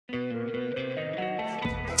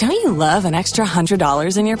Don't you love an extra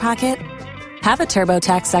 $100 in your pocket? Have a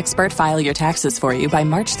TurboTax expert file your taxes for you by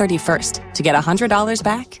March 31st to get $100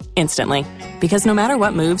 back instantly. Because no matter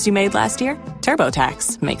what moves you made last year,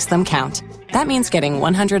 TurboTax makes them count. That means getting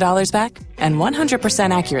 $100 back and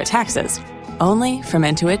 100% accurate taxes, only from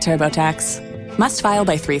Intuit TurboTax. Must file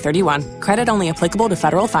by 3/31. Credit only applicable to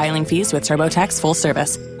federal filing fees with TurboTax full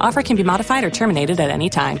service. Offer can be modified or terminated at any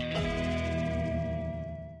time.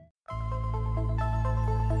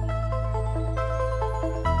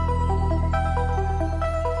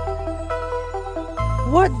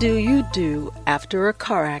 What do you do after a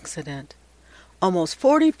car accident? Almost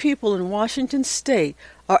 40 people in Washington state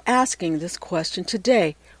are asking this question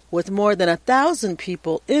today, with more than 1,000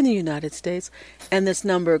 people in the United States, and this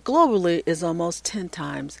number globally is almost 10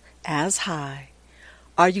 times as high.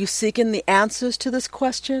 Are you seeking the answers to this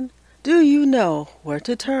question? Do you know where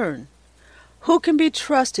to turn? Who can be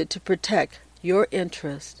trusted to protect your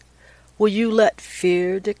interest? Will you let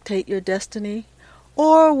fear dictate your destiny?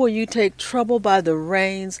 Or will you take trouble by the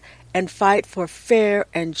reins and fight for fair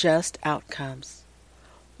and just outcomes?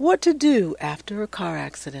 What to do after a car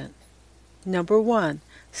accident? Number 1,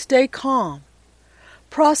 stay calm.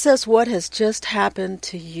 Process what has just happened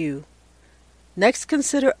to you. Next,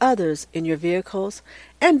 consider others in your vehicles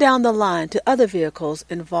and down the line to other vehicles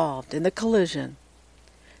involved in the collision.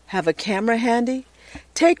 Have a camera handy?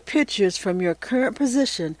 Take pictures from your current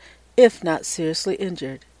position if not seriously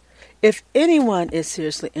injured. If anyone is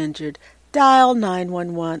seriously injured, dial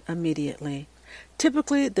 911 immediately.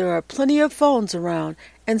 Typically, there are plenty of phones around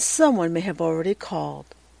and someone may have already called.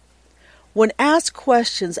 When asked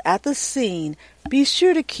questions at the scene, be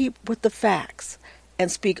sure to keep with the facts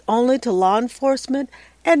and speak only to law enforcement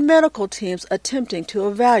and medical teams attempting to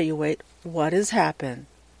evaluate what has happened.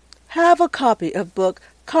 Have a copy of book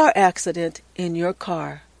Car Accident in your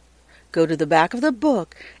car. Go to the back of the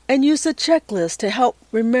book and use the checklist to help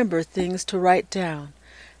remember things to write down.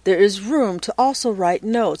 There is room to also write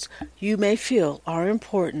notes you may feel are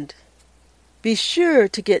important. Be sure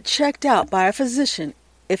to get checked out by a physician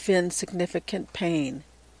if in significant pain.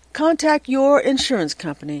 Contact your insurance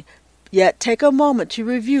company, yet take a moment to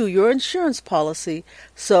review your insurance policy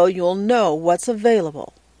so you'll know what's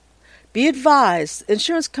available. Be advised,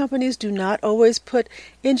 insurance companies do not always put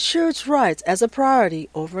insured's rights as a priority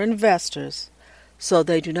over investors, so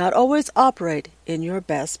they do not always operate in your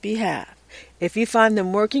best behalf. If you find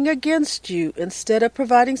them working against you instead of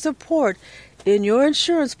providing support in your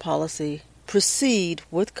insurance policy, proceed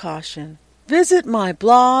with caution. Visit my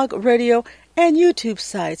blog, radio, and YouTube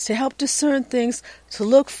sites to help discern things to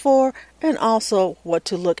look for and also what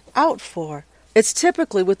to look out for. It's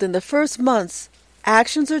typically within the first months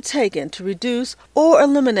actions are taken to reduce or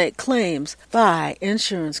eliminate claims by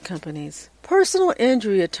insurance companies. Personal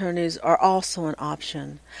injury attorneys are also an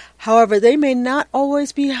option. However, they may not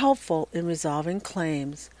always be helpful in resolving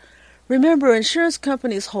claims. Remember, insurance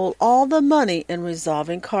companies hold all the money in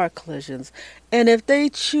resolving car collisions, and if they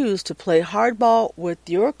choose to play hardball with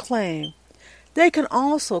your claim, they can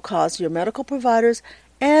also cause your medical providers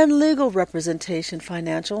and legal representation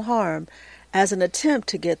financial harm as an attempt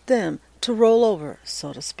to get them to roll over,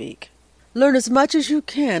 so to speak. Learn as much as you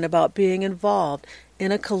can about being involved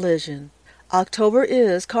in a collision. October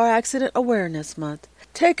is Car Accident Awareness Month.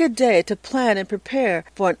 Take a day to plan and prepare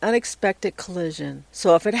for an unexpected collision,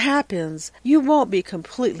 so if it happens, you won't be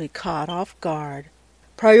completely caught off guard.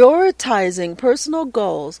 Prioritizing personal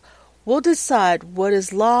goals will decide what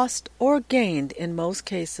is lost or gained in most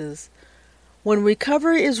cases. When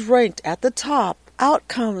recovery is ranked at the top,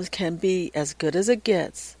 outcomes can be as good as it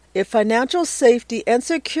gets. If financial safety and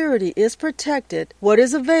security is protected, what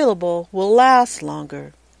is available will last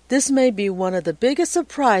longer. This may be one of the biggest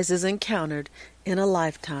surprises encountered in a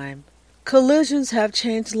lifetime. Collisions have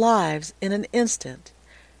changed lives in an instant,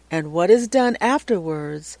 and what is done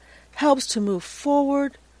afterwards helps to move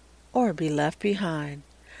forward or be left behind.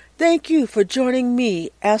 Thank you for joining me,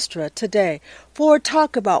 ESTRA, today for a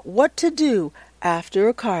talk about what to do after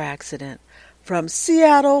a car accident from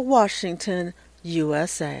Seattle, Washington,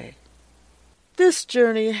 USA. This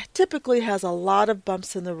journey typically has a lot of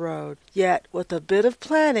bumps in the road, yet with a bit of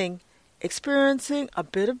planning, experiencing a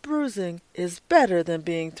bit of bruising is better than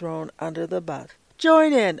being thrown under the bus.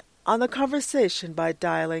 Join in on the conversation by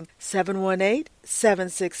dialing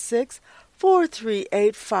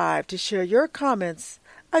 718-766-4385 to share your comments.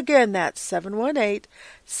 Again, that's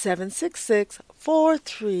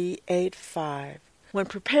 718-766-4385. When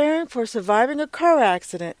preparing for surviving a car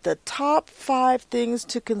accident, the top 5 things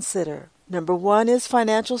to consider. Number 1 is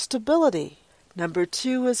financial stability. Number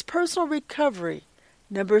 2 is personal recovery.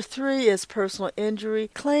 Number 3 is personal injury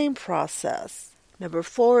claim process. Number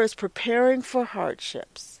 4 is preparing for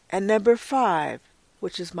hardships. And number 5,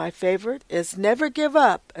 which is my favorite, is never give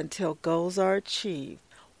up until goals are achieved.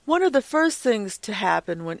 One of the first things to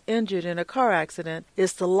happen when injured in a car accident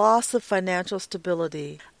is the loss of financial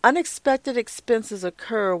stability. Unexpected expenses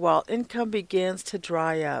occur while income begins to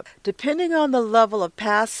dry up. Depending on the level of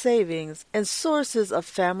past savings and sources of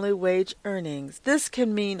family wage earnings, this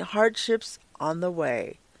can mean hardships on the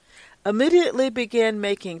way. Immediately begin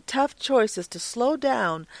making tough choices to slow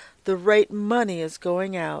down the rate money is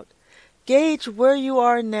going out. Gauge where you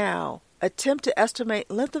are now. Attempt to estimate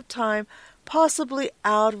length of time possibly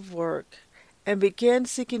out of work, and begin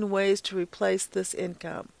seeking ways to replace this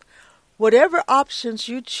income. Whatever options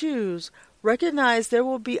you choose, recognize there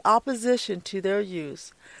will be opposition to their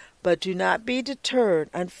use, but do not be deterred.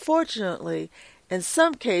 Unfortunately, in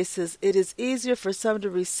some cases, it is easier for some to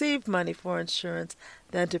receive money for insurance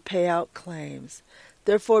than to pay out claims.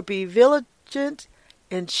 Therefore, be vigilant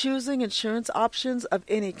in choosing insurance options of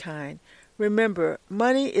any kind. Remember,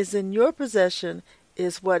 money is in your possession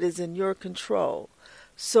is what is in your control.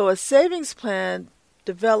 So a savings plan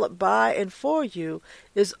developed by and for you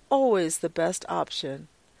is always the best option.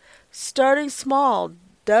 Starting small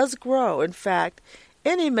does grow. In fact,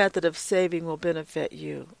 any method of saving will benefit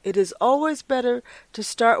you. It is always better to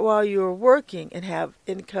start while you are working and have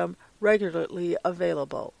income regularly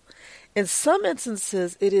available. In some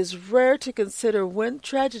instances, it is rare to consider when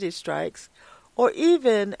tragedy strikes or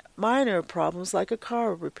even minor problems like a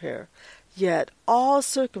car repair. Yet all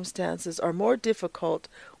circumstances are more difficult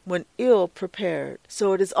when ill prepared.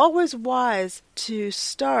 So it is always wise to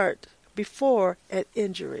start before an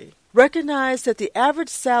injury. Recognize that the average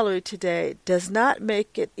salary today does not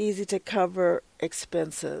make it easy to cover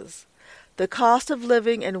expenses. The cost of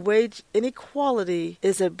living and wage inequality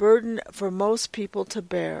is a burden for most people to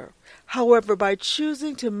bear. However, by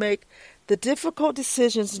choosing to make the difficult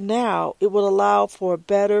decisions now, it will allow for a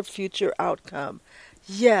better future outcome.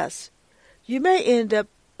 Yes, you may end up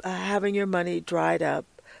having your money dried up,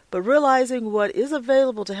 but realizing what is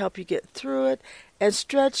available to help you get through it and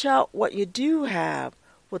stretch out what you do have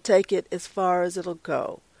will take it as far as it'll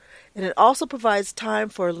go. And it also provides time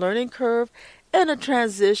for a learning curve and a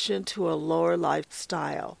transition to a lower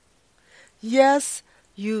lifestyle. Yes,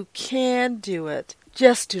 you can do it.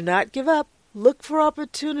 Just do not give up. Look for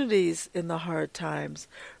opportunities in the hard times.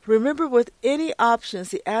 Remember, with any options,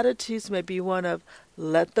 the attitudes may be one of,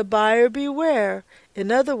 let the buyer beware.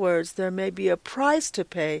 In other words, there may be a price to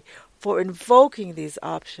pay for invoking these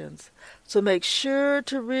options. So make sure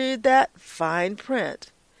to read that fine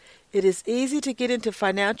print. It is easy to get into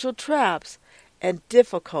financial traps and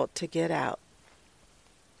difficult to get out.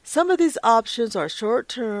 Some of these options are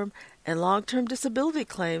short-term and long-term disability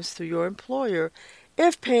claims through your employer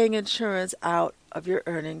if paying insurance out of your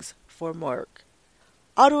earnings for work.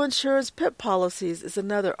 Auto insurance PIP policies is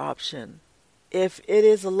another option. If it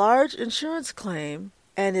is a large insurance claim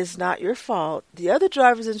and is not your fault, the other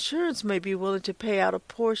driver's insurance may be willing to pay out a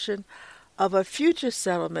portion of a future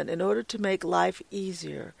settlement in order to make life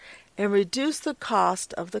easier and reduce the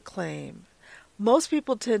cost of the claim. Most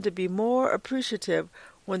people tend to be more appreciative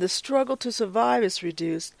when the struggle to survive is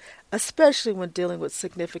reduced, especially when dealing with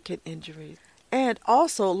significant injuries. And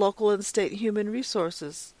also local and state human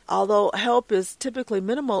resources. Although help is typically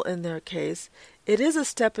minimal in their case, it is a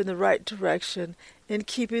step in the right direction in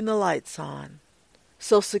keeping the lights on.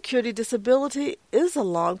 Social Security disability is a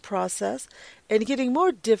long process and getting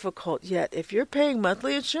more difficult, yet if you're paying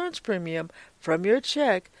monthly insurance premium from your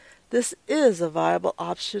check, this is a viable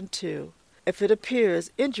option too. If it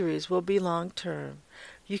appears injuries will be long-term.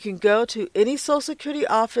 You can go to any Social Security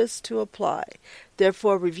office to apply.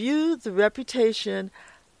 Therefore, review the reputation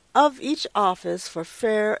of each office for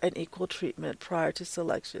fair and equal treatment prior to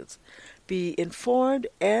selections. Be informed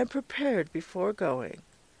and prepared before going.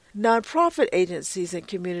 Nonprofit agencies and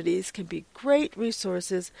communities can be great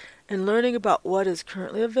resources in learning about what is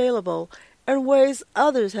currently available and ways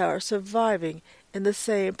others are surviving in the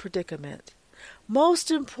same predicament.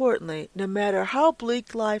 Most importantly, no matter how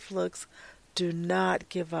bleak life looks, do not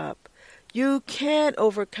give up. You can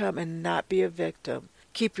overcome and not be a victim.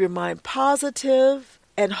 Keep your mind positive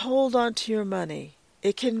and hold on to your money.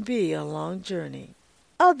 It can be a long journey.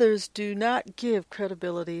 Others do not give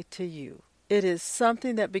credibility to you. It is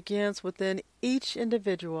something that begins within each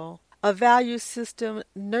individual, a value system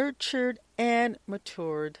nurtured and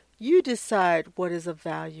matured. You decide what is of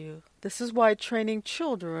value. This is why training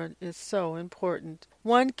children is so important.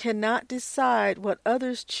 One cannot decide what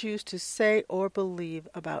others choose to say or believe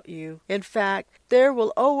about you. In fact, there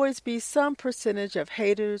will always be some percentage of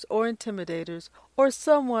haters or intimidators or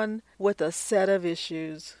someone with a set of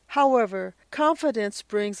issues. However, confidence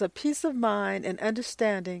brings a peace of mind and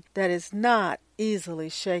understanding that is not easily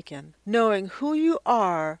shaken. Knowing who you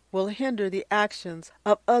are will hinder the actions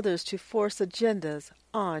of others to force agendas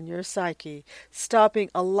on your psyche, stopping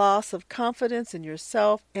a loss of confidence in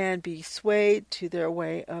yourself and be swayed to their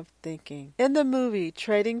way of thinking. In the movie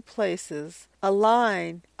Trading Places, a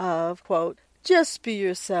line of, quote, "Just be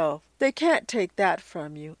yourself. They can't take that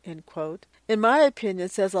from you," end quote, in my opinion,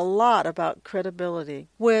 says a lot about credibility.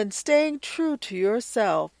 When staying true to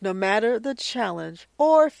yourself, no matter the challenge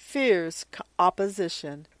or fierce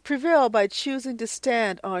opposition, prevail by choosing to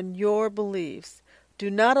stand on your beliefs. Do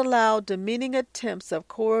not allow demeaning attempts of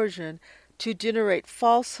coercion to generate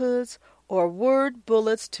falsehoods or word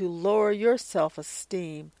bullets to lower your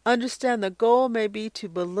self-esteem. Understand the goal may be to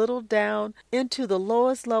belittle down into the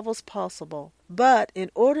lowest levels possible. But in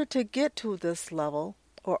order to get to this level,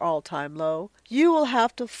 or all-time low, you will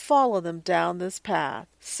have to follow them down this path.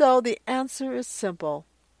 So the answer is simple.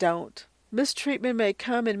 Don't. Mistreatment may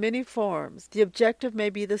come in many forms. The objective may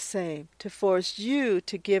be the same, to force you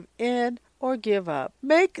to give in or give up.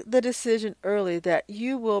 Make the decision early that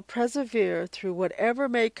you will persevere through whatever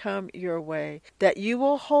may come your way, that you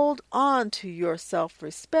will hold on to your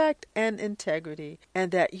self-respect and integrity,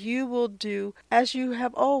 and that you will do as you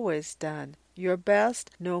have always done. Your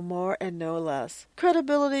best, no more and no less.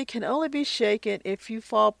 Credibility can only be shaken if you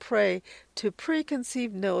fall prey to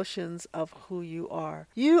preconceived notions of who you are.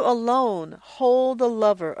 You alone hold the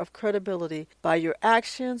lever of credibility by your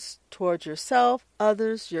actions towards yourself,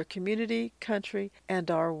 others, your community, country,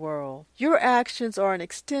 and our world. Your actions are an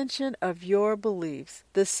extension of your beliefs.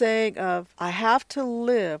 The saying of, "I have to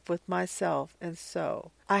live with myself, and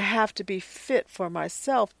so I have to be fit for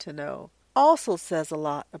myself to know," also says a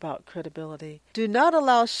lot about credibility. Do not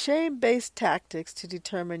allow shame-based tactics to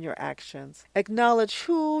determine your actions. Acknowledge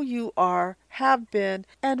who you are, have been,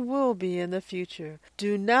 and will be in the future.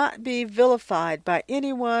 Do not be vilified by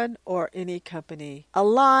anyone or any company. A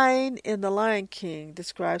line in The Lion King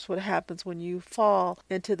describes what happens when you fall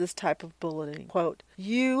into this type of bullying. Quote,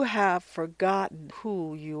 "You have forgotten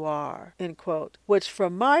who you are," end quote, which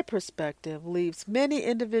from my perspective leaves many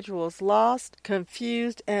individuals lost,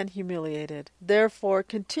 confused, and humiliated. Therefore,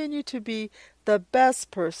 continue to be the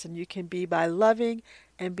best person you can be by loving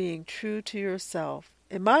and being true to yourself.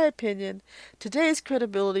 In my opinion, today's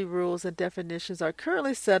credibility rules and definitions are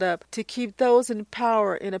currently set up to keep those in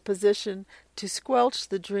power in a position to squelch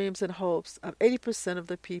the dreams and hopes of 80% of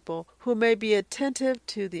the people who may be attentive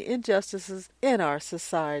to the injustices in our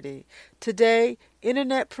society. Today,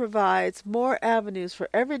 Internet provides more avenues for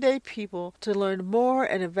everyday people to learn more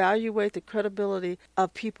and evaluate the credibility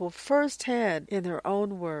of people firsthand in their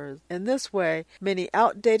own words. In this way, many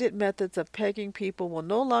outdated methods of pegging people will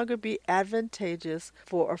no longer be advantageous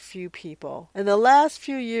for a few people. In the last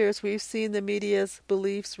few years, we've seen the media's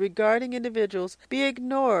beliefs regarding individuals be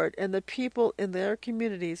ignored and the people in their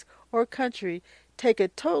communities or country take a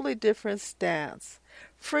totally different stance.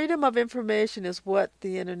 Freedom of information is what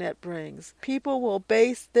the Internet brings. People will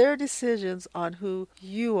base their decisions on who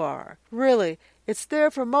you are. Really, it's there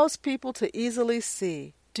for most people to easily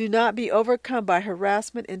see. Do not be overcome by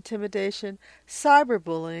harassment, intimidation,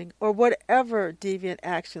 cyberbullying, or whatever deviant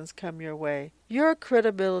actions come your way. Your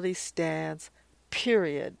credibility stands,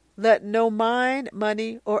 period. Let no mind,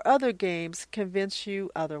 money, or other games convince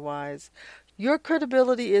you otherwise. Your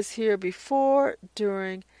credibility is here before,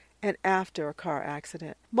 during, and after a car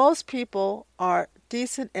accident. Most people are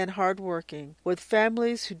decent and hardworking, with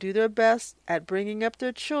families who do their best at bringing up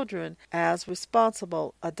their children as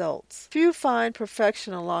responsible adults. Few find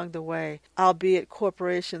perfection along the way, albeit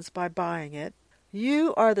corporations by buying it.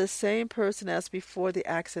 You are the same person as before the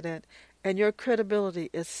accident, and your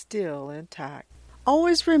credibility is still intact.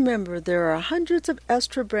 Always remember there are hundreds of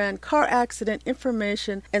ESTRA brand car accident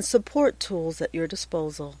information and support tools at your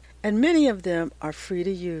disposal, and many of them are free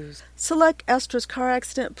to use. Select ESTRA's car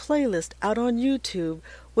accident playlist out on YouTube,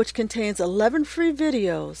 which contains 11 free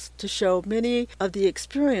videos to show many of the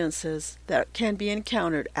experiences that can be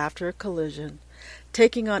encountered after a collision.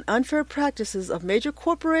 Taking on unfair practices of major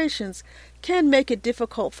corporations can make it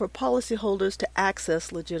difficult for policyholders to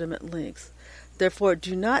access legitimate links. Therefore,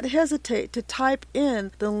 do not hesitate to type in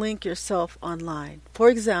the link yourself online. For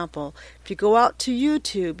example, if you go out to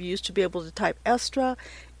YouTube, you used to be able to type ESTRA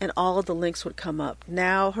and all of the links would come up.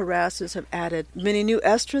 Now, harassers have added many new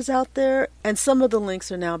ESTRAs out there, and some of the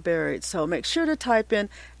links are now buried. So make sure to type in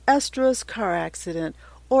ESTRA's car accident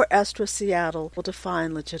or ESTRA Seattle to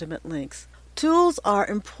find legitimate links. Tools are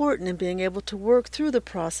important in being able to work through the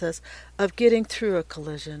process of getting through a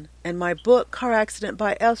collision. And my book, Car Accident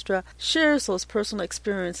by ESTRA, shares those personal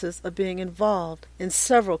experiences of being involved in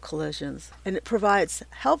several collisions. And it provides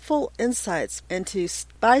helpful insights into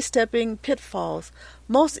by-stepping pitfalls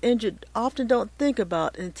most injured often don't think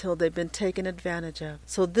about until they've been taken advantage of.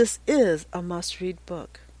 So this is a must-read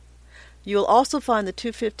book. You'll also find the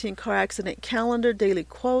 215 Car Accident Calendar daily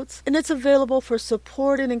quotes, and it's available for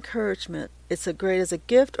support and encouragement. It's great as a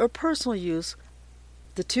gift or personal use.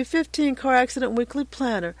 The 215 Car Accident Weekly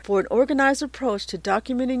Planner for an organized approach to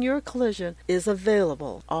documenting your collision is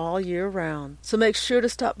available all year round. So make sure to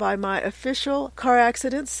stop by my official car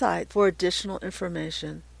accident site for additional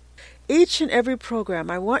information. Each and every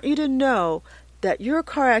program, I want you to know that your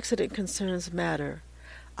car accident concerns matter.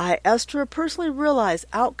 I, ESTRA, personally realize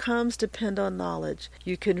outcomes depend on knowledge.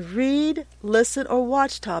 You can read, listen, or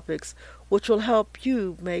watch topics which will help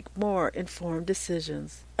you make more informed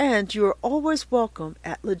decisions. And you are always welcome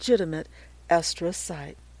at legitimate ESTRA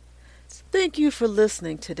site. Thank you for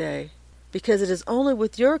listening today, because it is only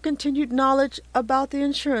with your continued knowledge about the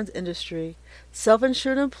insurance industry,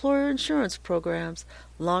 self-insured employer insurance programs,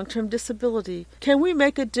 long-term disability, can we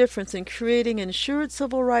make a difference in creating insured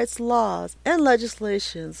civil rights laws and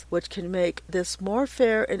legislations which can make this more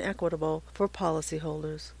fair and equitable for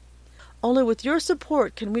policyholders. Only with your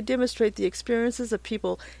support can we demonstrate the experiences of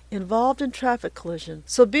people involved in traffic collisions.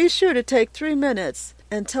 So be sure to take 3 minutes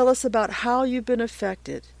and tell us about how you've been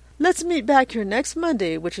affected. Let's meet back here next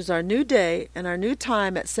Monday, which is our new day and our new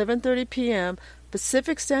time at 7:30 p.m.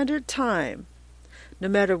 Pacific Standard Time. No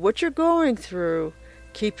matter what you're going through,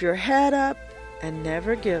 keep your head up and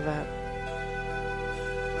never give up.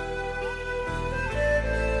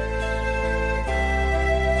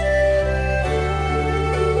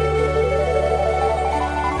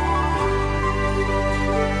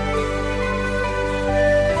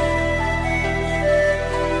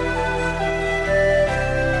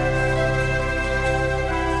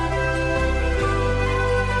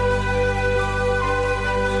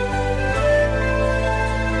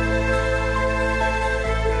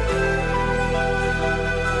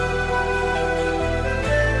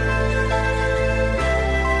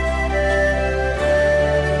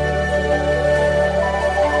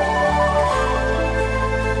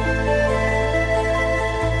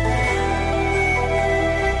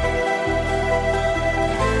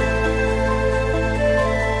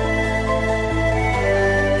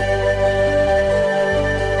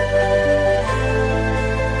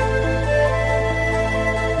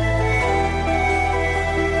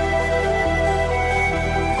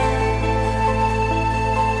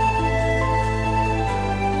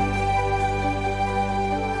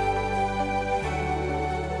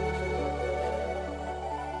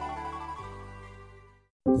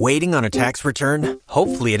 Waiting on a tax return?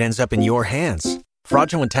 Hopefully it ends up in your hands.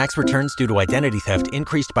 Fraudulent tax returns due to identity theft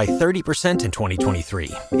increased by 30% in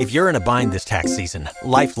 2023. If you're in a bind this tax season,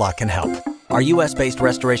 LifeLock can help. Our U.S.-based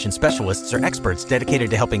restoration specialists are experts dedicated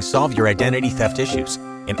to helping solve your identity theft issues.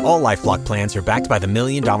 And all LifeLock plans are backed by the $1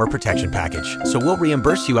 Million Protection Package. So we'll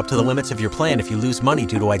reimburse you up to the limits of your plan if you lose money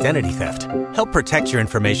due to identity theft. Help protect your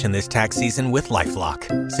information this tax season with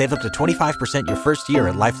LifeLock. Save up to 25% your first year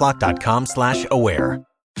at LifeLock.com/aware.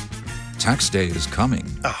 Tax day is coming.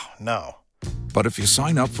 Oh, no. But if you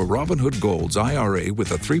sign up for Robinhood Gold's IRA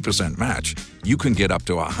with a 3% match, you can get up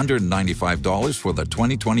to $195 for the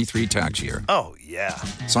 2023 tax year. Oh, yeah.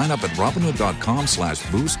 Sign up at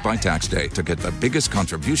Robinhood.com/boost by tax day to get the biggest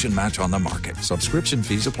contribution match on the market. Subscription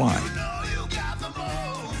fees apply.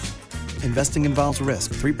 Investing involves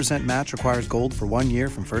risk. 3% match requires gold for 1 year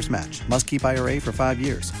from first match. Must keep IRA for 5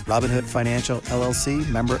 years. Robinhood Financial, LLC,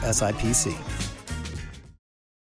 member SIPC.